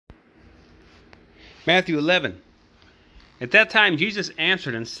Matthew 11. At that time Jesus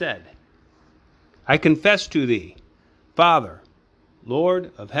answered and said, I confess to thee, Father,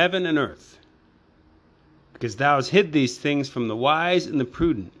 Lord of heaven and earth, because thou hast hid these things from the wise and the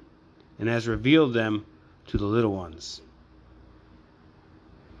prudent, and hast revealed them to the little ones.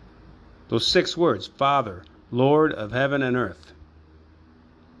 Those 6 words, Father, Lord of heaven and earth.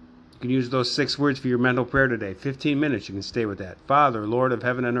 You can use those 6 words for your mental prayer today. 15 minutes you can stay with that. Father, Lord of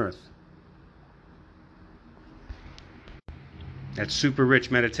heaven and earth. That's super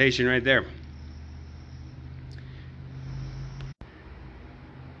rich meditation right there.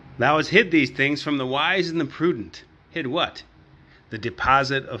 Thou hast hid these things from the wise and the prudent. Hid what? The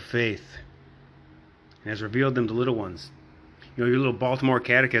deposit of faith. And has revealed them to little ones. You know, your little Baltimore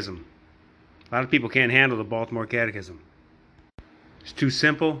Catechism. A lot of people can't handle the Baltimore Catechism. It's too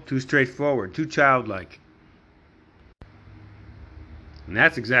simple, too straightforward, too childlike. And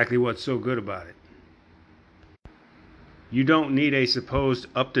that's exactly what's so good about it. You don't need a supposed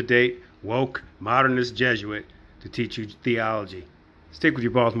up-to-date, woke, modernist Jesuit to teach you theology. Stick with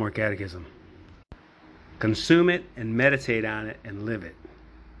your Baltimore Catechism. Consume it and meditate on it and live it.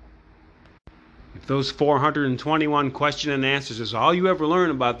 If those 421 question and answers is all you ever learn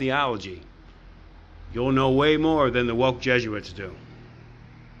about theology, you'll know way more than the woke Jesuits do.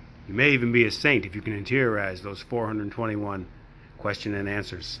 You may even be a saint if you can interiorize those 421 question and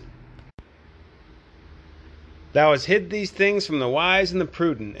answers. Thou hast hid these things from the wise and the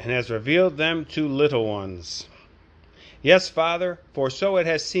prudent, and hast revealed them to little ones. Yes, Father, for so it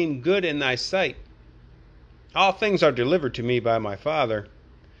has seemed good in thy sight. All things are delivered to me by my Father.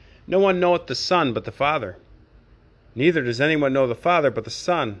 No one knoweth the Son but the Father. Neither does anyone know the Father but the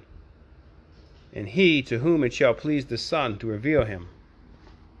Son, and he to whom it shall please the Son to reveal him.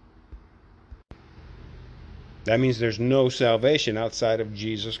 That means there's no salvation outside of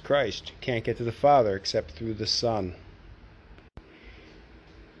Jesus Christ. You can't get to the Father except through the Son.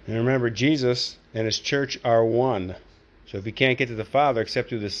 And remember, Jesus and his church are one. So if you can't get to the Father except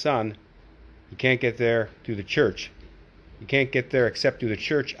through the Son, you can't get there through the church. You can't get there except through the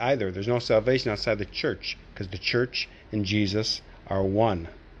church either. There's no salvation outside the church, because the church and Jesus are one.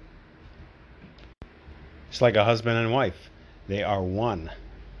 It's like a husband and wife. They are one.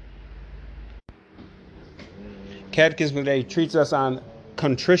 Catechism today treats us on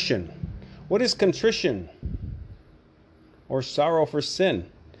contrition. What is contrition? Or sorrow for sin?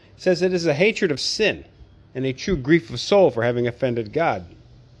 It says it is a hatred of sin and a true grief of soul for having offended God,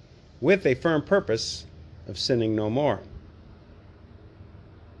 with a firm purpose of sinning no more.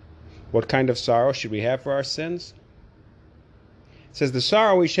 What kind of sorrow should we have for our sins? It says the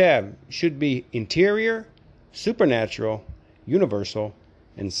sorrow we should have should be interior, supernatural, universal,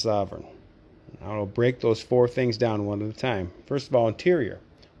 and sovereign. I'll break those 4 things down one at a time. First of all, interior.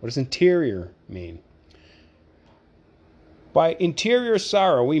 What does interior mean? By interior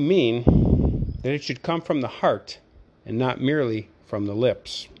sorrow, we mean that it should come from the heart and not merely from the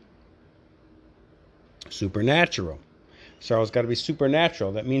lips. Supernatural. Sorrow's got to be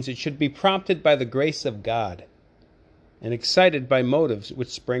supernatural. That means it should be prompted by the grace of God and excited by motives which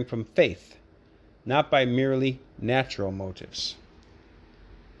spring from faith, not by merely natural motives.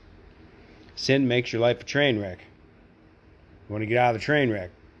 Sin makes your life a train wreck. You want to get out of the train wreck.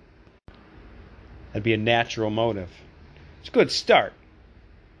 That'd be a natural motive. It's a good start.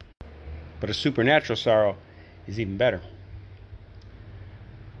 But a supernatural sorrow is even better.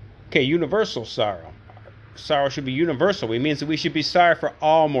 Okay, universal sorrow. Sorrow should be universal. It means that we should be sorry for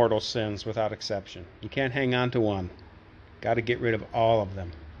all mortal sins without exception. You can't hang on to one. Got to get rid of all of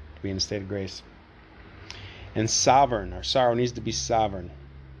them to be in a state of grace. And sovereign. Our sorrow needs to be sovereign.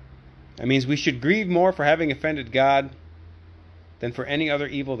 That means we should grieve more for having offended God than for any other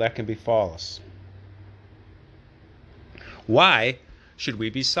evil that can befall us. Why should we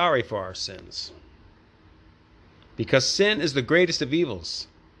be sorry for our sins? Because sin is the greatest of evils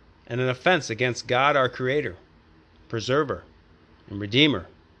and an offense against God, our Creator, Preserver, and Redeemer,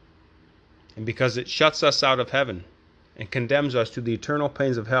 and because it shuts us out of heaven and condemns us to the eternal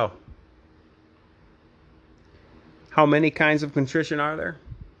pains of hell. How many kinds of contrition are there?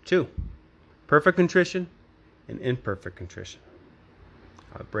 2. Perfect contrition and imperfect contrition.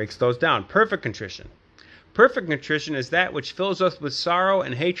 It breaks those down. Perfect contrition. Perfect contrition is that which fills us with sorrow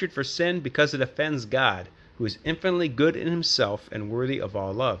and hatred for sin because it offends God, who is infinitely good in himself and worthy of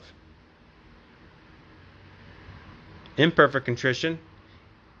all love. Imperfect contrition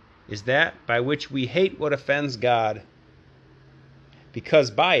is that by which we hate what offends God,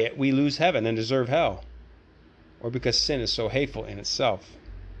 because by it we lose heaven and deserve hell, or because sin is so hateful in itself.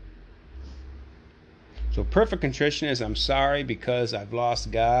 So perfect contrition is I'm sorry because I've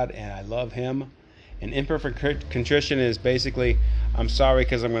lost God and I love him And imperfect contrition is basically, I'm sorry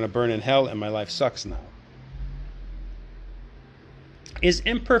because I'm going to burn in hell and my life sucks now. Is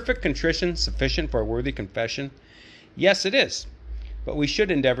imperfect contrition sufficient for a worthy confession? Yes, it is. But we should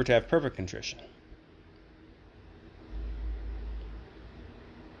endeavor to have perfect contrition.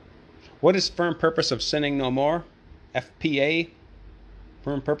 What is firm purpose of sinning no more? FPA,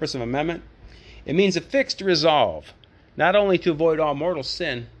 firm purpose of amendment. It means a fixed resolve, not only to avoid all mortal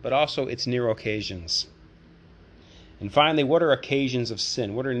sin, but also its near occasions. And finally, what are occasions of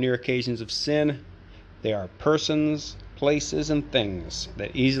sin? What are near occasions of sin? They are persons, places, and things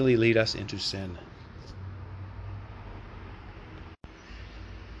that easily lead us into sin.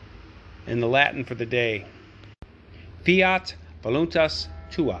 In the Latin for the day, Fiat, Voluntas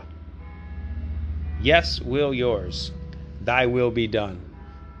tua. Yes, will yours. Thy will be done.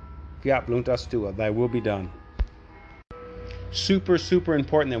 Fiat, Voluntas tua. Thy will be done. Super, super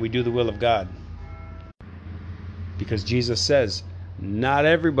important that we do the will of God. Because Jesus says, not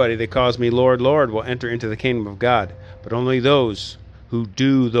everybody that calls me Lord, Lord will enter into the kingdom of God, but only those who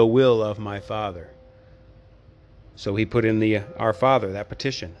do the will of my Father. So he put in the Our Father, that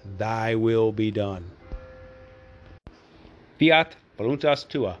petition, thy will be done. Fiat, voluntas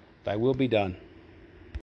tua, thy will be done.